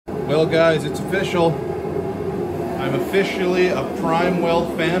Well guys, it's official. I'm officially a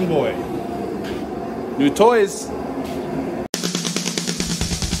Primeweld fanboy. New toys.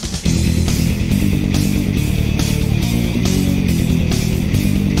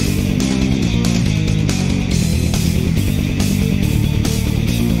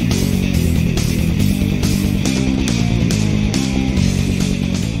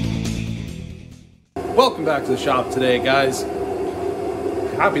 Welcome back to the shop today, guys.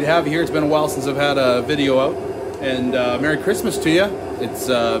 Happy to have you here. It's been a while since I've had a video out, and Merry Christmas to you. It's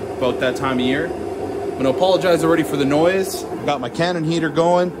about that time of year. I'm going to apologize already for the noise. I've got my Canon heater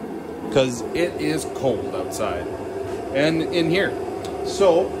going because it is cold outside and in here.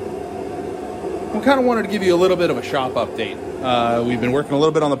 So I kind of wanted to give you a little bit of a shop update. We've been working a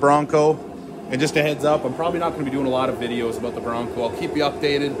little bit on the Bronco, and just a heads up, I'm probably not going to be doing a lot of videos about the Bronco. I'll keep you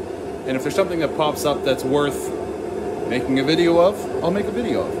updated. And if there's something that pops up that's worth making a video of, I'll make a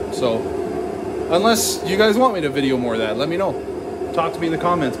video of. So, unless you guys want me to video more of that, let me know. Talk to me in the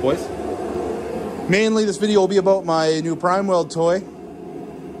comments, boys. Mainly, this video will be about my new Primeweld toy.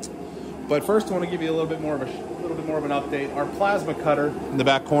 But first, I want to give you a little bit more of an update. Our plasma cutter in the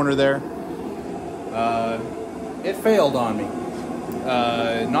back corner there, it failed on me.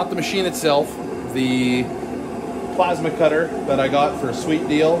 Not the machine itself, the plasma cutter that I got for a sweet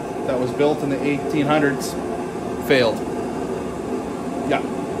deal that was built in the 1800s failed. Yeah.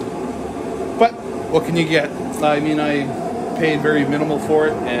 But what can you get? I mean, I paid very minimal for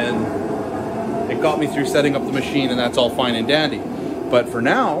it, and it got me through setting up the machine, and that's all fine and dandy. But for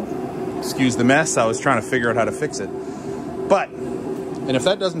now, excuse the mess, I was trying to figure out how to fix it. But, and if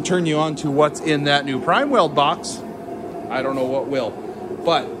that doesn't turn you on to what's in that new Primeweld box, I don't know what will.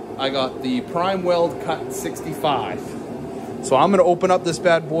 But I got the Primeweld CUT 65. So I'm going to open up this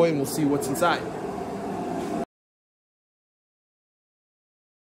bad boy and we'll see what's inside.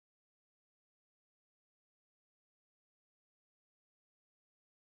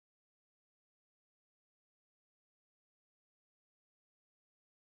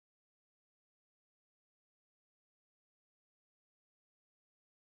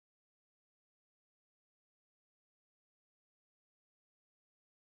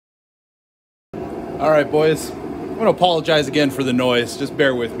 All right, boys, I'm gonna apologize again for the noise. Just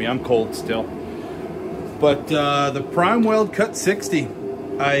bear with me, I'm cold still. But the Primeweld CUT 60,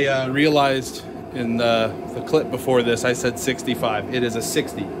 I realized in the clip before this, I said 65. It is a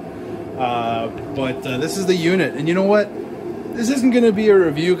 60. But this is the unit. And you know what? This isn't gonna be a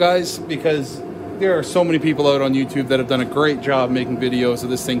review, guys, because there are so many people out on YouTube that have done a great job making videos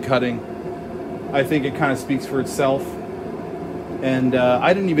of this thing cutting. I think it kind of speaks for itself. And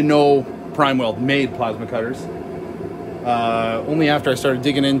I didn't even know Primeweld made plasma cutters. Only after I started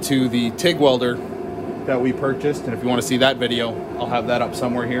digging into the TIG welder that we purchased, and if you want to see that video, I'll have that up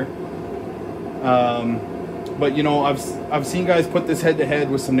somewhere here. But you know, I've seen guys put this head to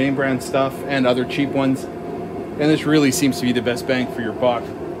head with some name brand stuff and other cheap ones, and this really seems to be the best bang for your buck.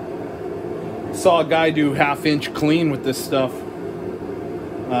 Saw a guy do 1/2 inch clean with this stuff.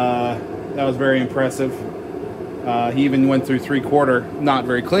 That was very impressive. He even went through 3/4, not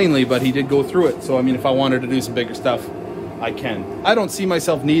very cleanly, but he did go through it. So, I mean, if I wanted to do some bigger stuff, I can. I don't see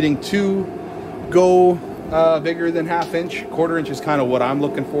myself needing to go bigger than 1/2 inch. 1/4 inch is kind of what I'm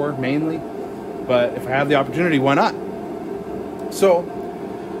looking for, mainly. But if I have the opportunity, why not? So,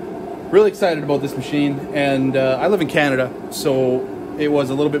 really excited about this machine. And I live in Canada, so it was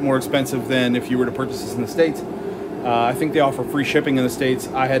a little bit more expensive than if you were to purchase this in the States. I think they offer free shipping in the States.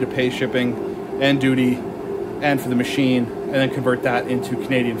 I had to pay shipping and duty and for the machine, and then convert that into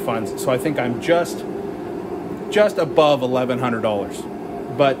Canadian funds. So I think I'm just above $1,100.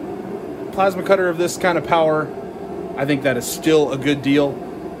 But plasma cutter of this kind of power, I think that is still a good deal.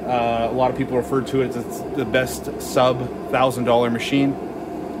 A lot of people refer to it as the best sub $1,000 machine,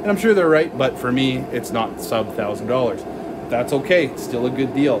 and I'm sure they're right. But for me, it's not sub $1,000. That's okay. It's still a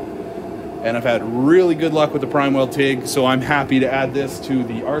good deal. And I've had really good luck with the Primeweld TIG, so I'm happy to add this to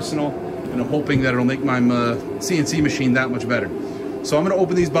the arsenal. And I'm hoping that it'll make my CNC machine that much better. So I'm gonna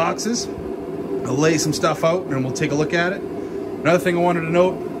open these boxes, I'll lay some stuff out, and we'll take a look at it. Another thing I wanted to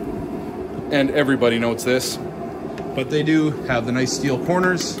note, and everybody notes this, but they do have the nice steel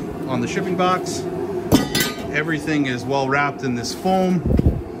corners on the shipping box. Everything is well wrapped in this foam.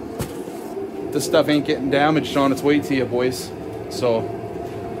 This stuff ain't getting damaged on its way to you, boys. So,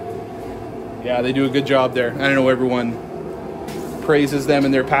 yeah, they do a good job there. I know everyone praises them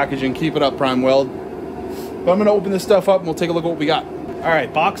in their packaging. Keep it up, Primeweld. But I'm gonna open this stuff up and we'll take a look at what we got. All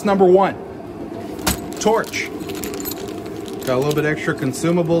right, box number 1. Torch. Got a little bit extra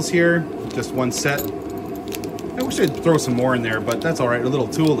consumables here. Just one set. I wish I'd throw some more in there, but that's all right. A little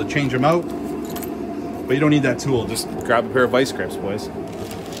tool to change them out. But you don't need that tool. Just grab a pair of vice grips, boys.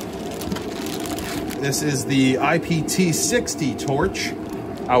 This is the IPT60 torch.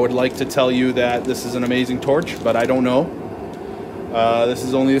 I would like to tell you that this is an amazing torch, but I don't know. This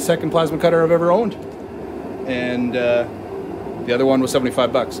is only the second plasma cutter I've ever owned. And the other one was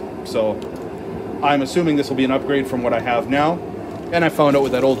 75 bucks. So I'm assuming this will be an upgrade from what I have now. And I found out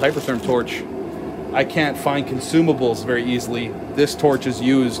with that old Hypertherm torch, I can't find consumables very easily. This torch is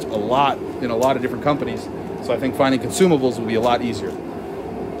used a lot in a lot of different companies, so I think finding consumables will be a lot easier.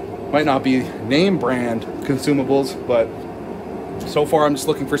 Might not be name brand consumables, but so far I'm just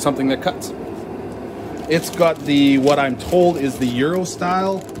looking for something that cuts. It's got the, what I'm told is the Euro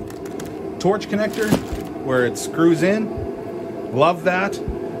style torch connector, where it screws in. Love that.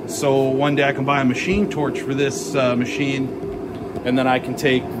 So one day I can buy a machine torch for this machine, and then I can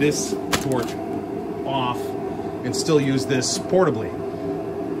take this torch off and still use this portably.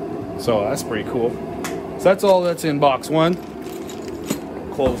 So that's pretty cool. So that's all that's in box one.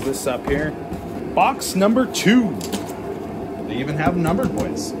 Close this up here. Box number 2. They even have them numbered,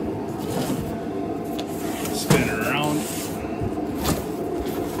 boys. Spin it around.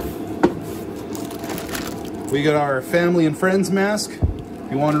 We got our family and friends mask.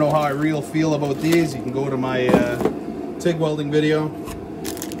 If you want to know how I really feel about these, you can go to my TIG welding video.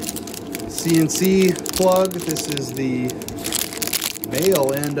 CNC plug. This is the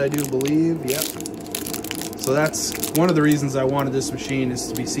male end, I do believe. Yep. So that's one of the reasons I wanted this machine, is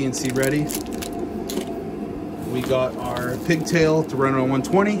to be CNC ready. We got our pigtail to run on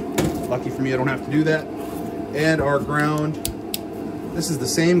 120. Lucky for me, I don't have to do that. And our ground. This is the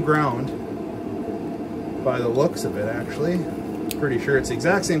same ground by the looks of it, actually. Pretty sure it's the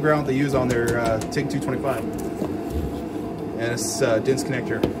exact same ground they use on their TIG 225. And it's DINS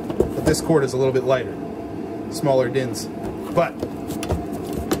connector. But this cord is a little bit lighter. Smaller DINS. But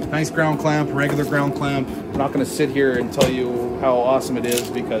nice ground clamp, regular ground clamp. I'm not going to sit here and tell you how awesome it is,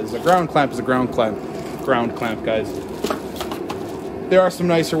 because a ground clamp is a ground clamp. Ground clamp, guys. There are some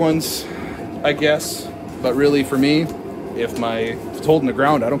nicer ones, I guess, but really for me, if it's holding the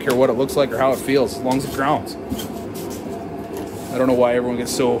ground, I don't care what it looks like or how it feels, as long as it grounds. I don't know why everyone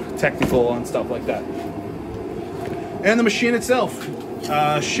gets so technical on stuff like that. And the machine itself,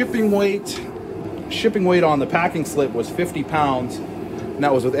 shipping weight on the packing slip was 50 pounds, and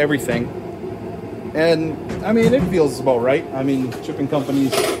that was with everything. And I mean, it feels about right. I mean, shipping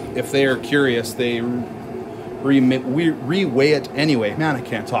companies, if they are curious, they reweigh it anyway. Man, I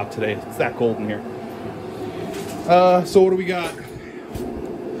can't talk today. It's that cold in here. So what do we got?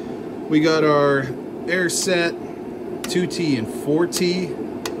 We got our air set 2T and 4T.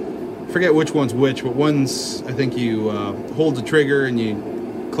 Forget which one's which, but one's, I think you hold the trigger and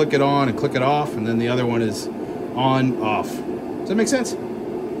you click it on and click it off, and then the other one is on, off. Does that make sense?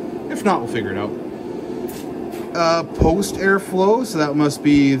 If not, we'll figure it out. Post airflow, so that must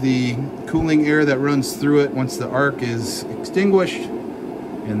be the cooling air that runs through it once the arc is extinguished.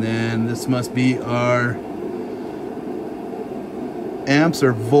 And then this must be our amps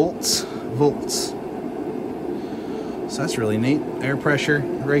or volts. So that's really neat. Air pressure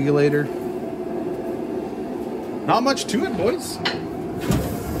regulator. Not much to it, boys.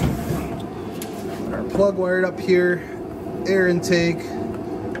 Got our plug wired up here. Air intake.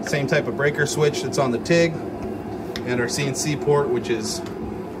 Same type of breaker switch that's on the TIG. And our CNC port, which is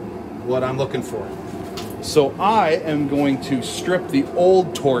what I'm looking for. So I am going to strip the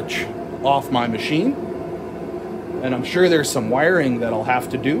old torch off my machine. And I'm sure there's some wiring that I'll have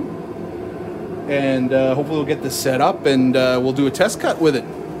to do. And hopefully we'll get this set up, and we'll do a test cut with it.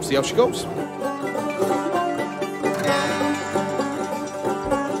 See how she goes.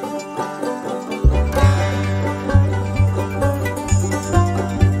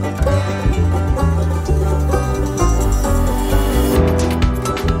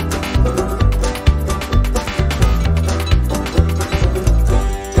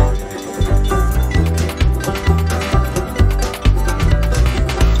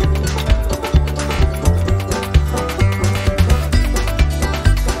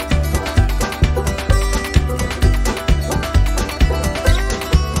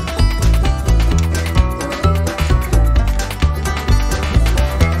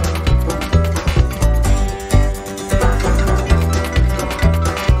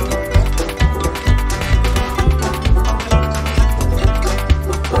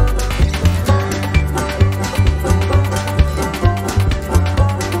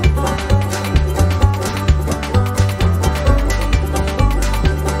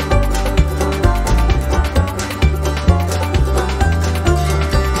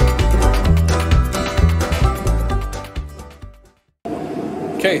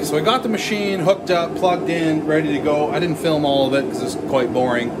 Okay, so I got the machine hooked up, plugged in, ready to go. I didn't film all of it because it's quite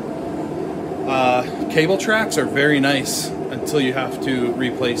boring. Cable tracks are very nice until you have to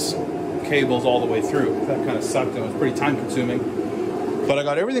replace cables all the way through. That kind of sucked. It was pretty time consuming. But I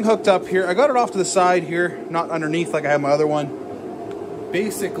got everything hooked up here. I got it off to the side here, not underneath like I had my other one.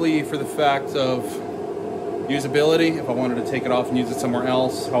 Basically for the fact of usability, if I wanted to take it off and use it somewhere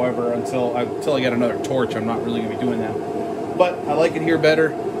else. However, until I get another torch, I'm not really going to be doing that. But I like it here better,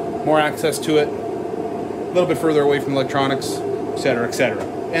 more access to it, a little bit further away from electronics, etc., etc.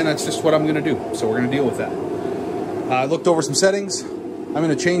 And that's just what I'm going to do. So we're going to deal with that. I looked over some settings. I'm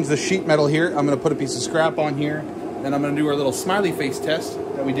going to change the sheet metal here. I'm going to put a piece of scrap on here. And I'm going to do our little smiley face test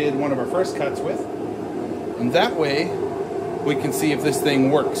that we did one of our first cuts with. And that way, we can see if this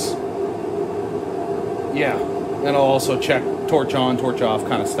thing works. Yeah. And I'll also check torch on, torch off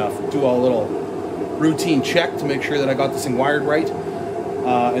kind of stuff. Do a little routine check to make sure that I got this thing wired right.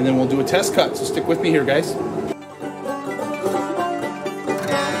 And then we'll do a test cut. So stick with me here, guys.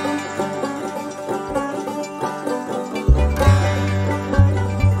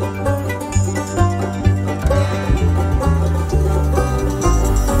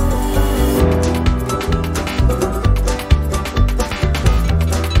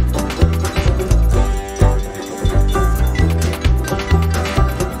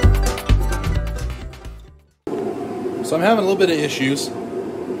 So I'm having a little bit of issues.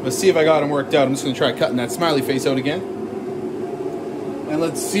 Let's see if I got them worked out. I'm just going to try cutting that smiley face out again. And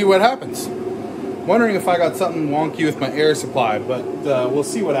let's see what happens. Wondering if I got something wonky with my air supply, but we'll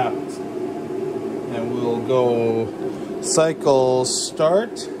see what happens. And we'll go cycle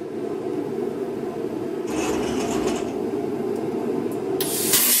start.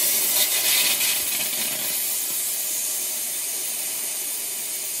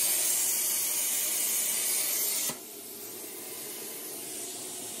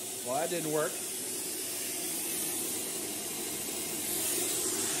 Well, that didn't work.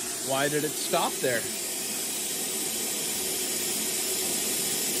 Why did it stop there?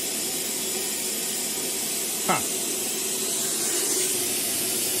 Huh.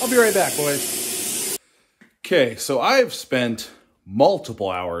 I'll be right back, boys. Okay, so I've spent multiple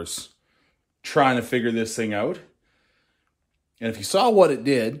hours trying to figure this thing out. And if you saw what it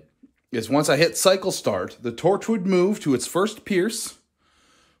did, is once I hit cycle start, the torch would move to its first pierce,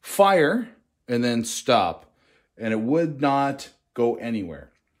 fire, and then stop. And it would not go anywhere.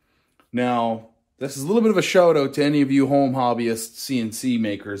 Now, this is a little bit of a shout out to any of you home hobbyist CNC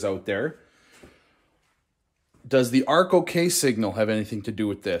makers out there. Does the arc OK signal have anything to do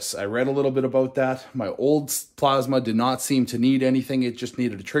with this? I read a little bit about that. My old plasma did not seem to need anything. It just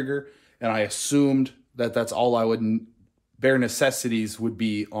needed a trigger. And I assumed that that's all I would, bare necessities would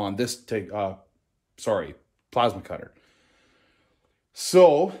be on this, plasma cutter.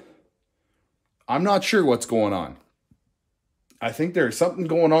 So, I'm not sure what's going on. I think there's something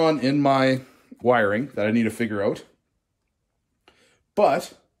going on in my wiring that I need to figure out.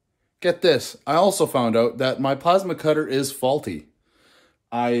 But, get this. I also found out that my plasma cutter is faulty.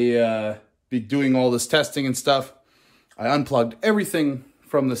 I be doing all this testing and stuff. I unplugged everything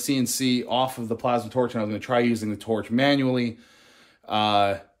from the CNC off of the plasma torch, and I was going to try using the torch manually.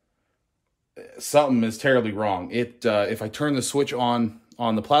 Something is terribly wrong. If I turn the switch on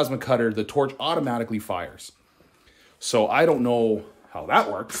the plasma cutter, the torch automatically fires. So I don't know how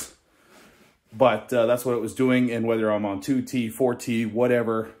that works, but that's what it was doing. And whether I'm on 2T, 4T,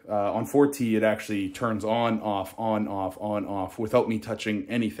 whatever, on 4T, it actually turns on, off without me touching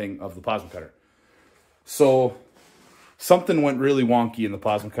anything of the plasma cutter. So something went really wonky in the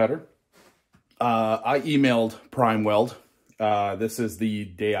plasma cutter. I emailed Primeweld. This is the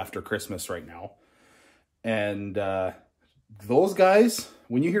day after Christmas right now. And those guys,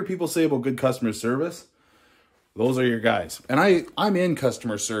 when you hear people say about good customer service, those are your guys. And I'm in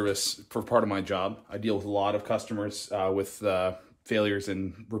customer service for part of my job. I deal with a lot of customers with failures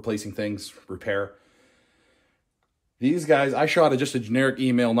and replacing things, repair. These guys, I shot just a generic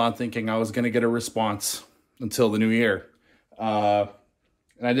email not thinking I was going to get a response until the new year. And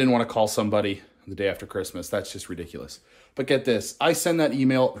I didn't want to call somebody the day after Christmas. That's just ridiculous. But get this. I send that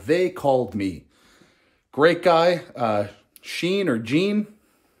email. They called me. Great guy. Sheen or Gene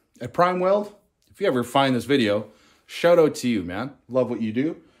at Primeweld. If you ever find this video, shout out to you, man. Love what you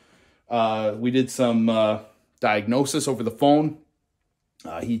do. We did some diagnosis over the phone.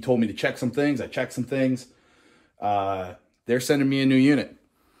 He told me to check some things. I checked some things. They're sending me a new unit.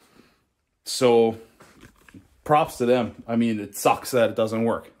 So props to them. I mean, it sucks that it doesn't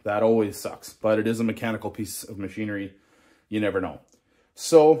work. That always sucks. But it is a mechanical piece of machinery. You never know.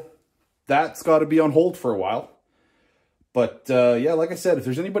 So that's got to be on hold for a while. But yeah, like I said, if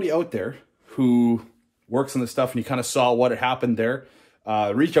there's anybody out there who works on this stuff and you kind of saw what had happened there,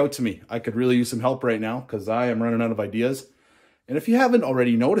 reach out to me. I could really use some help right now because I am running out of ideas. And if you haven't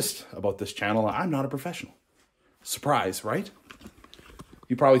already noticed about this channel, I'm not a professional. Surprise, right?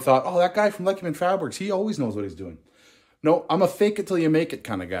 You probably thought, oh, that guy from Leckerman Fabrics, he always knows what he's doing. No, I'm a fake it till you make it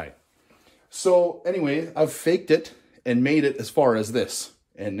kind of guy. So anyway, I've faked it and made it as far as this.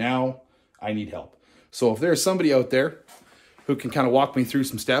 And now I need help. So if there's somebody out there who can kind of walk me through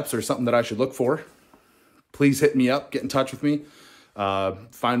some steps or something that I should look for, please hit me up, get in touch with me.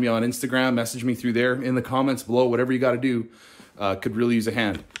 Find me on Instagram, message me through there in the comments below, whatever you got to do. Could really use a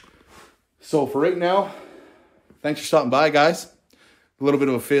hand. So for right now, thanks for stopping by, guys. A little bit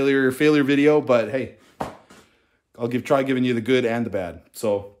of a failure video, but hey, I'll try giving you the good and the bad.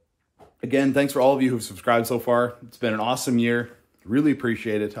 So again, thanks for all of you who've subscribed so far. It's been an awesome year. Really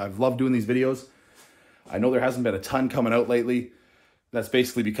appreciate it. I've loved doing these videos. I know there hasn't been a ton coming out lately. That's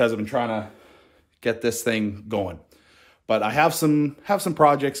basically because I've been trying to get this thing going. But I have some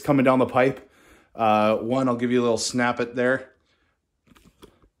projects coming down the pipe. One, I'll give you a little snippet there.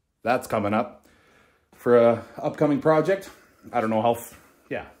 That's coming up for a upcoming project. I don't know how,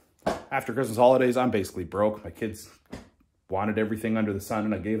 yeah. After Christmas holidays, I'm basically broke. My kids wanted everything under the sun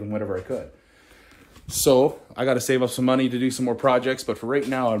and I gave them whatever I could. So I got to save up some money to do some more projects. But for right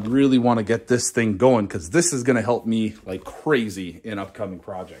now, I really want to get this thing going because this is going to help me like crazy in upcoming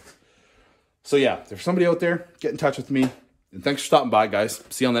projects. So yeah, if there's somebody out there, get in touch with me. And thanks for stopping by, guys.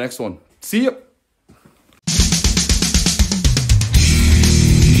 See you on the next one. See ya.